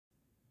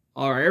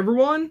Alright,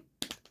 everyone.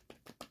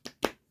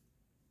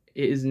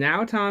 It is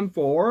now time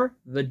for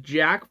the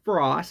Jack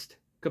Frost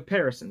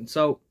comparison.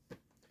 So,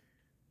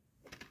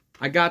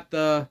 I got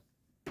the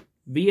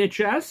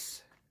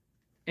VHS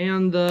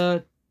and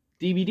the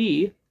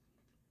DVD.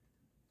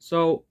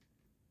 So,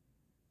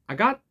 I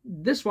got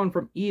this one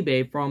from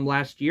eBay from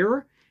last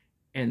year,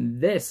 and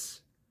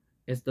this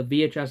is the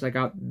VHS I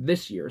got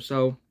this year.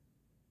 So,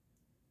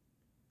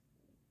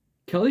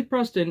 Kelly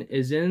Preston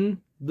is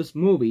in this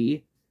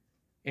movie,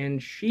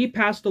 and she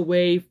passed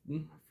away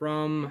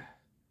from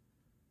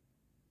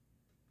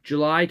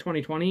July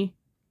 2020.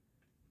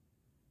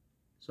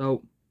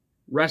 So,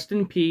 rest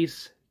in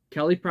peace,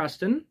 Kelly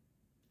Preston.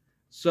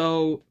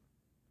 So,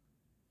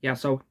 yeah,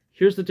 so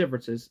here's the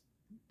differences.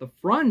 The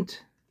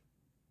front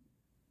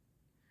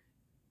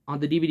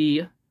on the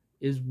DVD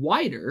is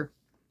wider,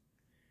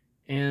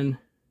 and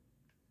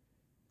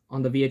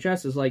on the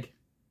VHS is like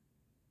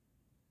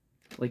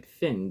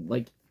thin,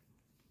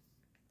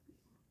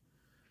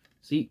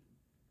 see,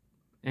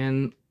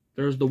 and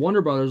there's the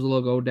Warner Brothers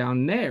logo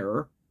down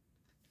there,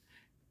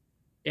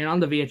 and on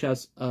the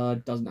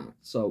VHS does not.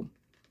 So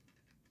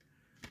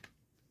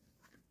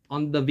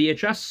on the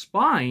VHS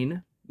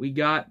spine we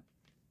got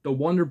the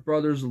Warner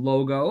Brothers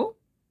logo,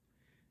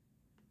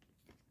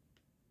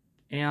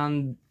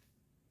 and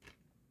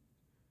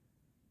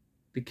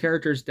the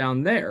characters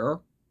down there,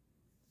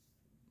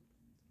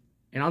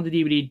 and on the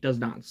DVD does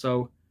not.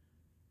 So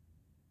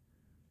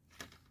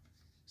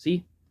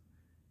see,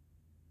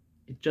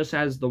 it just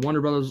has the Warner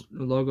Brothers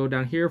logo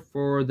down here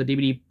for the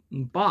DVD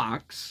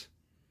box,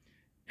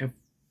 and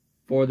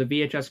for the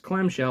VHS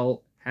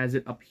clamshell has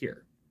it up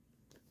here.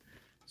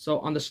 So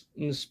on the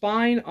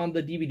spine on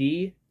the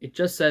DVD, it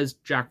just says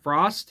Jack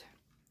Frost,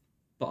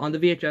 but on the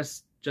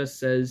VHS just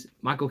says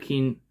Michael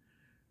Keaton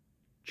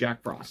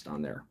Jack Frost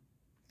on there.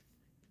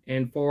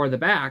 And for the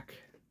back,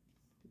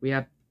 we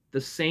have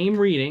the same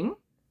reading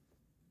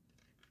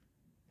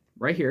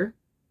right here,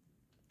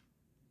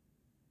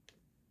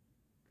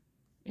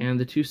 and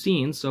the two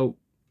scenes. So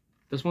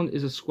this one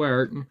is a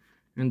square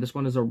and this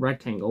one is a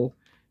rectangle.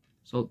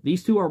 So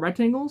these two are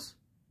rectangles.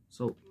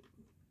 So,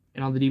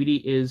 and on the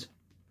DVD is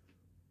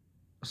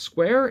a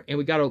square, and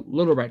we got a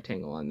little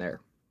rectangle on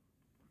there.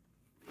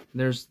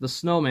 There's the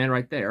snowman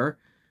right there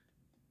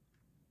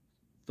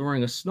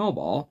throwing a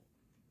snowball,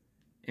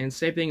 and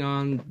same thing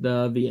on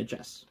the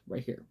VHS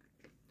right here.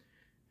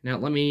 Now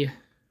let me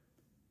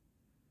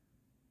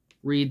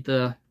read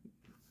the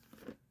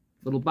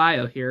little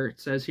bio here. It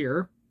says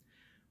here,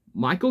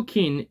 Michael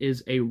Keaton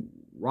is a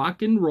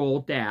rock and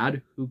roll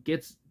dad who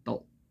gets the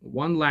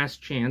one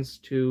last chance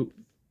to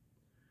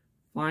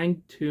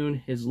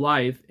fine-tune his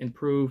life and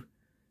prove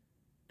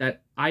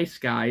that ice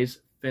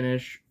guys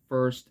finish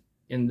first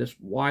in this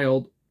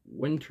wild,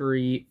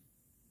 wintry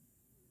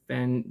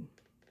fantastic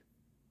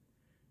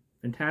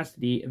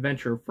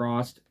adventure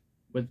Frost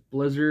with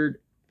blizzard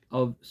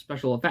of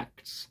special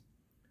effects.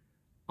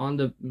 On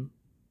the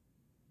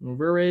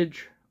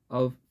verge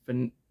of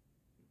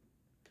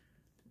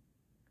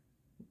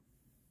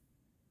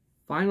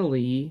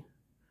finally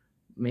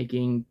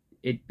making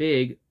it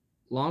big,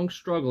 long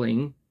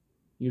struggling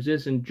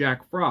musician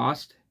Jack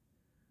Frost,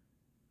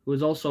 who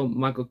is also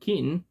Michael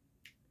Keaton,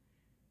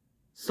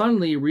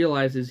 suddenly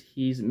realizes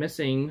he's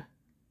missing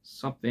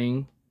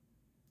something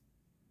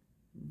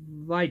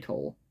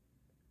vital: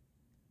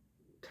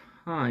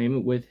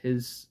 time with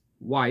his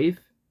wife,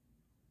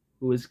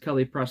 who is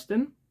Kelly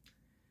Preston,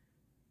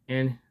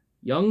 and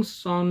young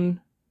son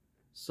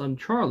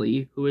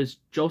Charlie, who is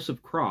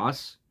Joseph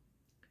Cross.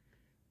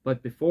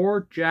 But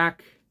before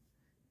Jack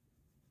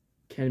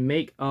can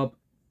make up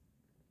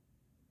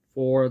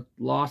for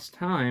lost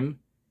time,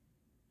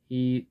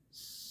 he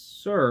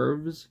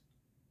serves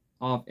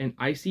off an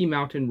icy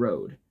mountain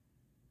road.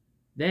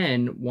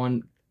 Then,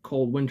 one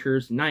cold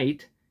winter's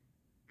night,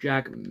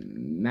 Jack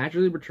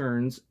magically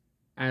returns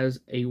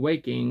as a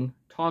waking,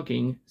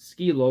 talking,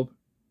 ski-lope,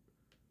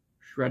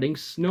 shredding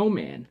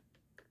snowman,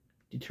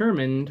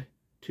 determined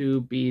to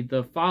be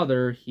the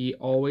father he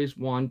always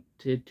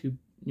wanted to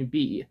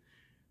be.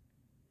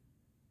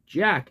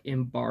 Jack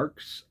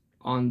embarks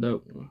on the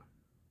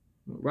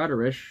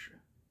Radarish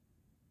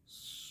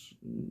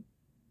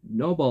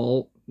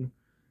snowball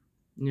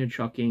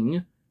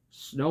chucking,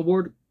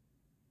 snowboard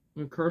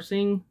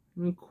cursing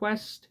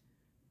quest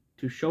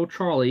to show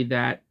Charlie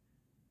that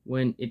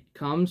when it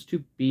comes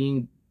to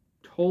being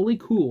totally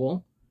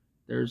cool,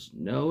 there's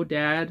no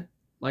dad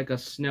like a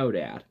snow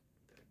dad.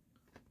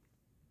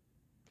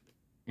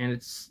 And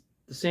it's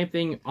the same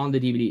thing on the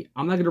DVD.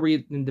 I'm not going to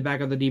read in the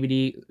back of the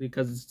DVD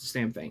because it's the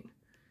same thing.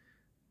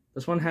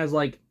 This one has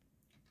like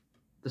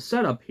the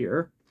setup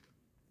here,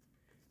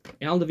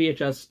 and on the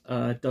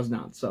VHS does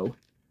not. So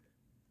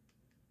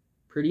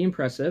pretty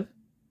impressive.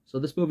 So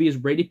this movie is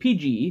rated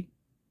PG,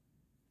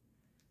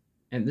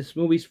 and this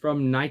movie's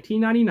from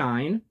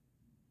 1999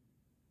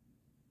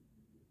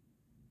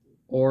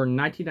 or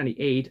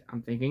 1998,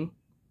 I'm thinking.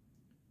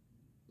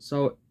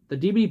 So the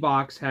DVD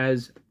box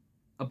has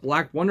a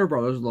black Warner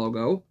Brothers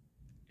logo,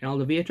 and on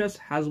the VHS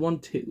has one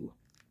too.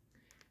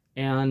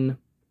 And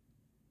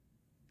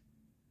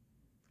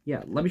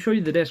yeah, let me show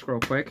you the disc real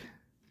quick.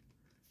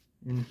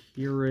 And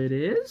here it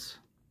is,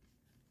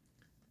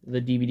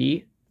 the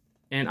DVD.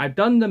 And I've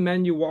done the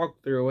menu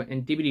walkthrough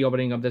and DVD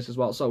opening of this as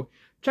well. So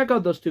check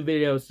out those two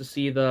videos to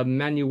see the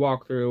menu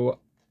walkthrough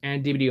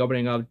and DVD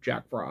opening of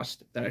Jack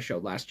Frost that I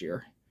showed last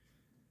year.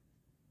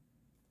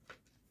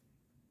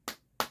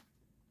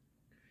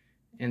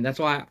 And that's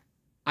why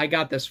I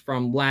got this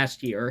from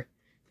last year.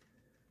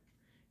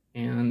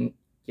 And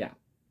yeah.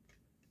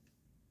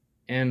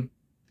 And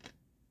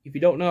if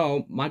you don't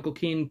know, Michael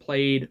Keaton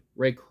played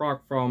Ray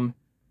Kroc from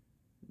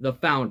The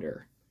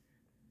Founder.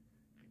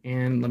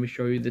 And let me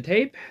show you the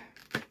tape.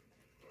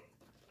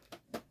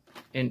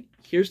 And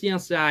here's the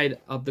outside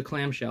of the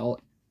clamshell,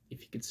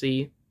 if you can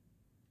see.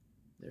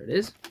 There it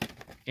is.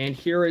 And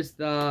here is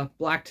the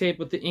black tape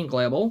with the ink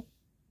label.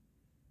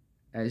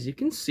 As you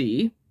can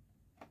see,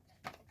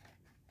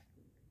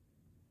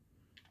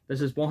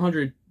 this is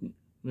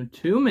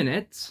 102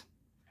 minutes.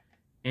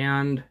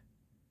 And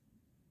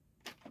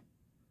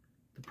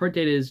the print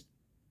date is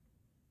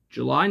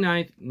July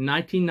 9th,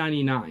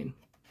 1999.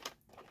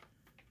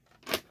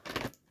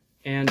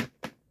 And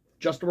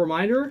just a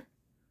reminder,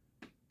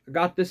 I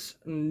got this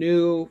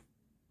new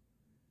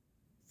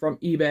from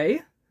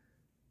eBay,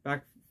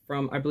 back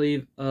from, I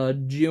believe,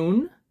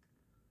 June.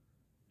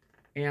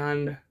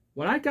 And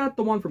when I got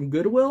the one from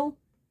Goodwill,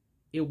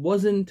 it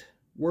wasn't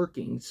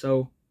working.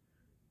 So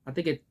I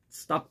think it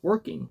stopped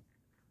working.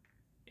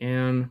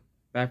 And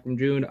back from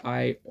June,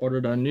 I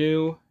ordered a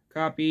new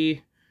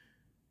copy.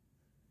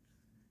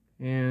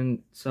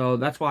 And so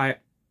that's why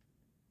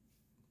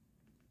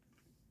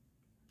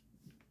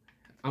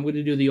I'm going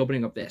to do the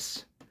opening of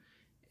this.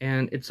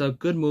 And it's a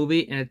good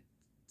movie, and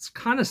it's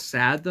kind of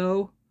sad,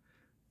 though,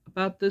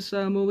 about this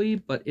movie,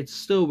 but it's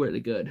still really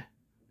good.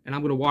 And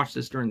I'm going to watch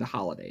this during the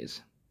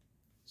holidays.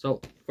 So,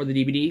 for the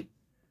DVD,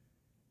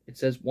 it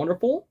says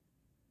Wonderful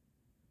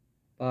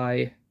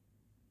by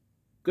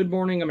Good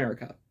Morning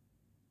America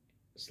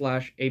 /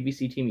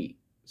 ABC TV.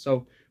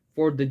 So,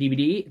 for the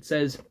DVD, it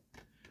says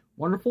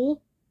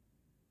Wonderful,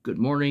 Good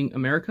Morning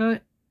America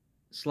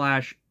 /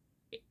 ABC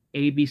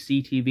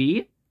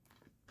TV.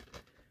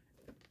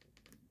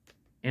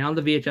 And on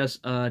the VHS,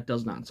 it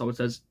does not. So it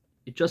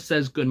just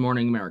says Good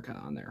Morning America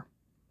on there.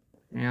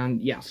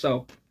 And yeah,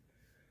 so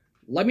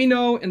let me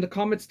know in the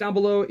comments down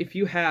below if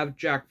you have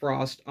Jack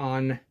Frost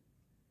on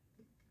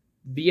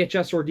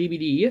VHS or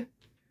DVD.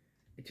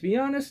 To be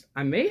honest,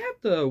 I may have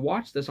to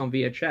watch this on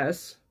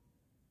VHS.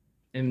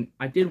 And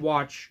I did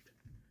watch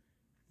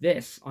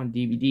this on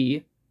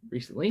DVD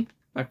recently,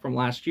 back from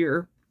last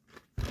year.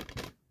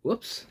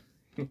 Whoops.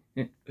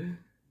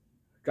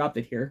 Dropped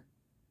it here.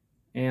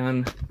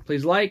 And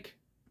please like,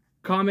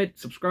 comment,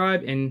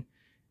 subscribe, and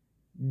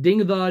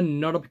ding the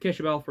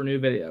notification bell for new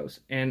videos.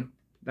 And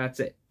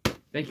that's it.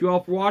 Thank you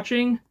all for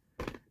watching,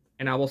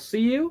 and I will see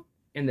you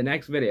in the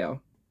next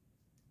video.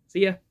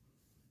 See ya.